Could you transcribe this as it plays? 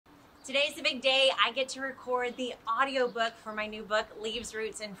Today's the big day. I get to record the audiobook for my new book, Leaves,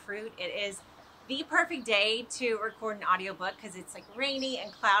 Roots, and Fruit. It is the perfect day to record an audiobook because it's like rainy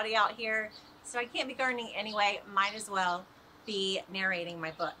and cloudy out here. So I can't be gardening anyway. Might as well be narrating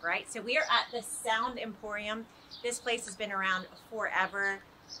my book, right? So we are at the Sound Emporium. This place has been around forever.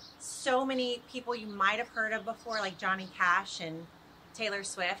 So many people you might have heard of before, like Johnny Cash and Taylor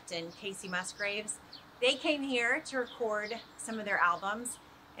Swift and Casey Musgraves. They came here to record some of their albums,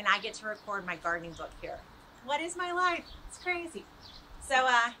 and I get to record my gardening book here. What is my life? It's crazy. So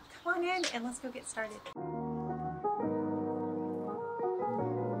come on in and let's go get started.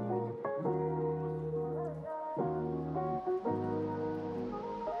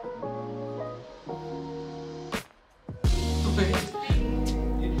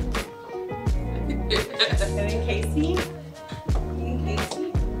 And then Casey. And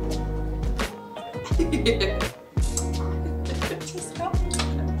Casey.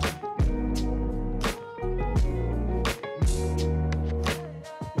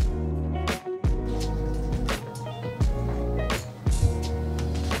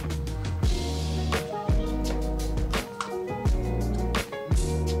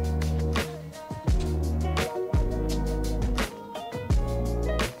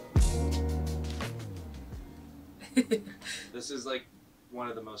 This is like one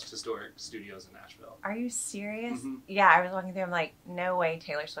of the most historic studios in Nashville. Are you serious? Mm-hmm. Yeah, I was walking through. I'm like, no way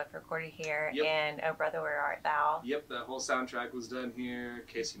Taylor Swift recorded here. Yep. And Oh Brother, Where Art Thou? Yep, the whole soundtrack was done here.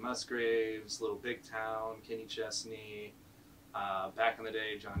 Casey Musgraves, Little Big Town, Kenny Chesney, back in the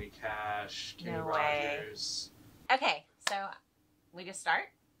day, Johnny Cash, Kenny Rogers. Okay, so we just start?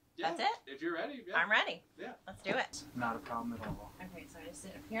 Yeah, That's it? If you're ready, yeah. I'm ready. Yeah. Let's do it. Not a problem at all. Okay, so I just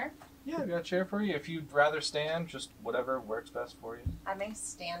sit up here. Yeah, I've got a chair for you. If you'd rather stand, just whatever works best for you. I may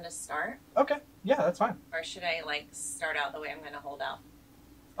stand to start, Okay, yeah, that's fine. or should I like start out the way I'm going to hold out?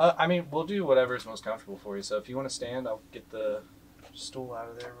 I mean, we'll do whatever's most comfortable for you. So if you want to stand, I'll get the stool out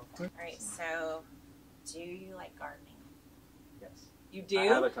of there real quick. All right, so do you like gardening? Yes. You do? I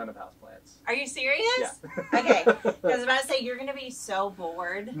have a ton of houseplants. Are you serious? Yeah. Okay, because I was about to say, you're going to be so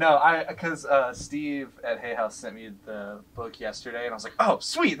bored. No, because Steve at Hay House sent me the book yesterday, and I was like, oh,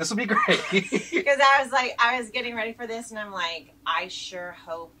 sweet, this will be great. Because I was getting ready for this, and I'm like, I sure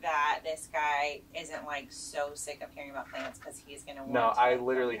hope that this guy isn't like so sick of hearing about plants because he's going to want No, to. I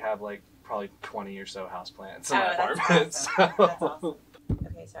literally have like probably 20 or so houseplants in Oh, my that's apartment. awesome. So. That's awesome.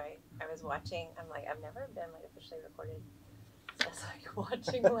 Okay, sorry. I was watching. I'm like, I've never been like officially recorded. So I was like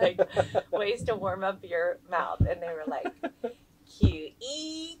watching like ways to warm up your mouth, and they were like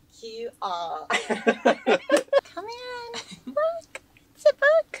QEQR. Come in, look, it's a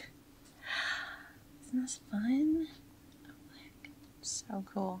book. Isn't this fun? Oh, look, so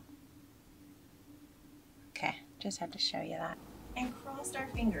cool. Okay, just had to show you that. And crossed our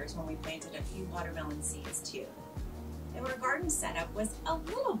fingers when we planted a few watermelon seeds too. And our garden setup was a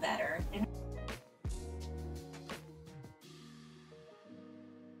little better and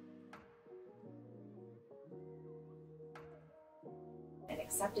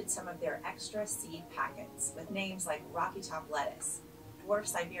accepted some of their extra seed packets with names like Rocky Top Lettuce, Dwarf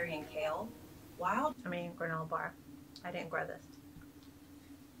Siberian Kale, granola bar. I didn't grow this.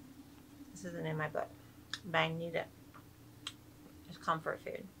 This isn't in my book, but I need it. It's comfort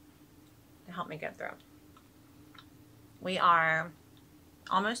food to help me get through. We are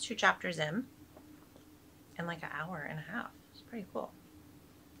almost 2 chapters in like an hour and a half. It's pretty cool.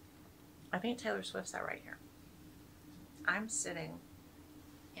 I think Taylor Swift sat right here. I'm sitting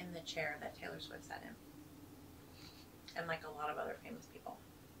in the chair that Taylor Swift sat in. And like a lot of other famous people.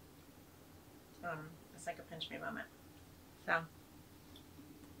 It's like a pinch me moment. So,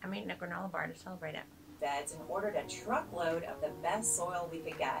 I'm eating a granola bar to celebrate it. Beds and ordered a truckload of the best soil we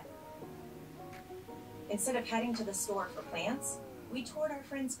could get. Instead of heading to the store for plants, we toured our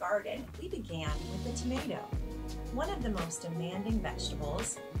friend's garden. We began with the tomato. One of the most demanding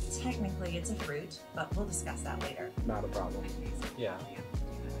vegetables. Technically it's a fruit, but we'll discuss that later. Not a problem. Yeah.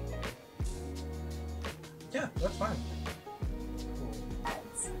 Yeah, that's fine.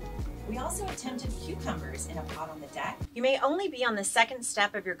 We also attempted cucumbers in a pot on the deck. You may only be on the second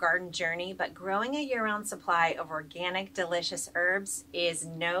step of your garden journey, but growing a year-round supply of organic, delicious herbs is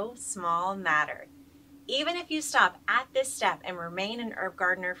no small matter. Even if you stop at this step and remain an herb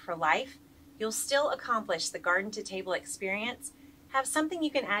gardener for life, you'll still accomplish the garden-to-table experience, have something you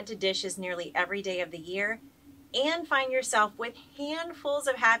can add to dishes nearly every day of the year, and find yourself with handfuls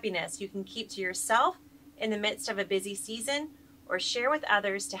of happiness you can keep to yourself in the midst of a busy season or share with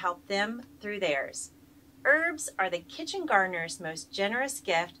others to help them through theirs. Herbs are the kitchen gardener's most generous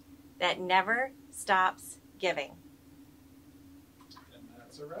gift that never stops giving. And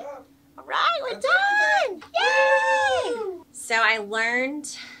that's a wrap. All right, we're done. Yay! So I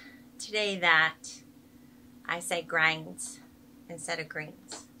learned today that I say grinds instead of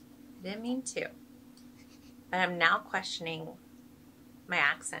greens. I didn't mean to. But I'm now questioning my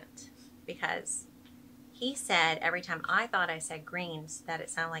accent because he said every time I thought I said greens that it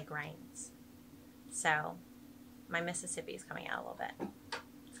sounded like grains. So my Mississippi is coming out a little bit.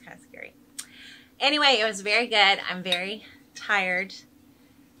 It's kind of scary. Anyway, it was very good. I'm very tired.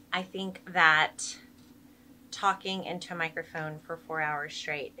 I think that talking into a microphone for 4 hours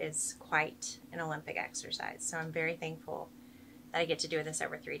straight is quite an Olympic exercise. So I'm very thankful that I get to do this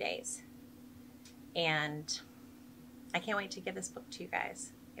over 3 days. And I can't wait to give this book to you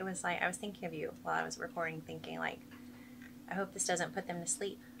guys. It was like, I was thinking of you while I was recording, thinking like, I hope this doesn't put them to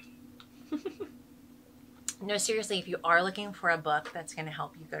sleep. No, seriously, if you are looking for a book that's going to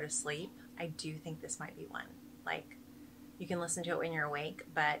help you go to sleep, I do think this might be one. Like, you can listen to it when you're awake,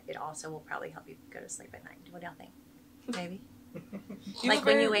 but it also will probably help you go to sleep at night. What do y'all think? Maybe? Like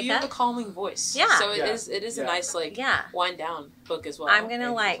when you wake up? You have a calming voice. Yeah. So it is a nice, like, wind down book as well. I'm going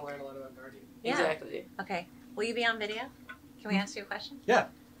to like... learn a lot about gardening. Yeah. Exactly. Okay. Will you be on video? Can we ask you a question? Yeah.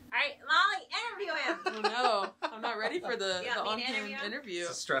 All right, Molly, interview him. Oh no, I'm not ready for the want me to on-cam interview.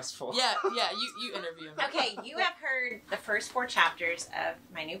 It's stressful. Yeah, you interview him. Okay, you have heard the first 4 chapters of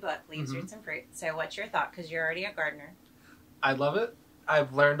my new book, Leaves, Roots, and Fruit. So what's your thought? Because you're already a gardener. I love it.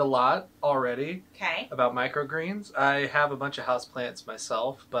 I've learned a lot already Okay. about microgreens. I have a bunch of houseplants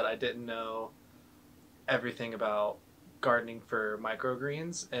myself, but I didn't know everything about gardening for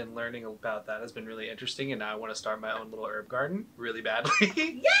microgreens, and learning about that has been really interesting, and now I want to start my own little herb garden really badly.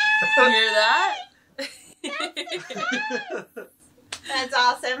 Yeah! Hear that? That's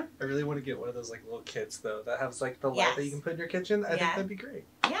awesome. I really want to get one of those like little kits though that has like the light that you can put in your kitchen. I think that'd be great.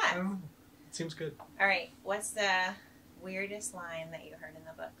 Yeah. It seems good. All right, what's the weirdest line that you heard in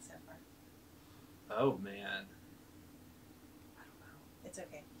the book so far? Oh man. I don't know. It's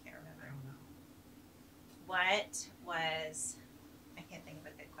okay, you can't remember. I don't know. What was... I can't think of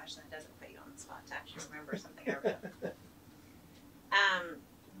a good question that doesn't put you on the spot to actually remember something I wrote.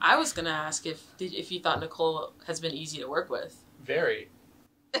 I was gonna ask if you thought Nicole has been easy to work with. Very.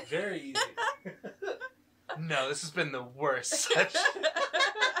 Very easy. No, this has been the worst session.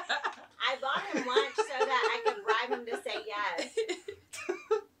 I bought him lunch so that I could bribe him to say yes.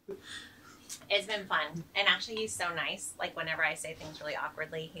 It's been fun. And actually, he's so nice. Like, whenever I say things really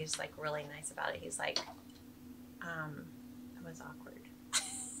awkwardly, he's, like, really nice about it. He's like, that was awkward.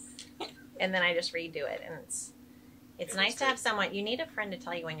 And then I just redo it. And it's nice to have someone. You need a friend to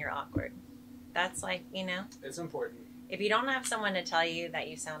tell you when you're awkward. That's like, you know. It's important. If you don't have someone to tell you that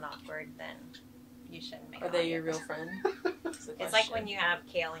you sound awkward, then you shouldn't make it. Are they your real friend? It's like when you have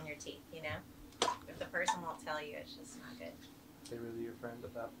kale in your teeth, you know? If the person won't tell you, it's just not good. They're really your friend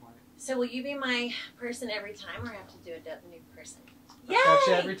at that point. So will you be my person every time, or have to do a new person? Yay! Catch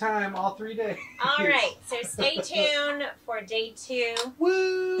you every time, all 3 days. All right, so stay tuned for day 2.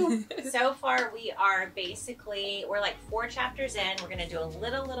 Woo! So far, we're like 4 chapters in. We're going to do a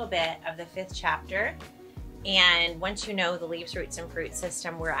little bit of the 5th chapter. And once you know the leaves, roots, and fruit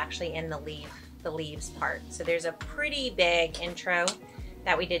system, we're actually in the leaves part. So there's a pretty big intro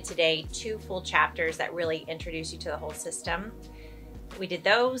that we did today, 2 full chapters that really introduce you to the whole system. We did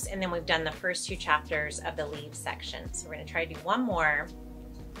those, and then we've done the first 2 chapters of the leaves section. So we're going to try to do one more.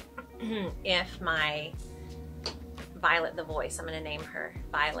 If my Violet the voice, I'm going to name her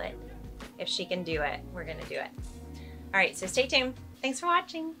Violet. If she can do it, we're going to do it. All right, so stay tuned. Thanks for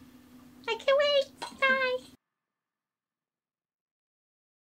watching. I can't wait. Bye.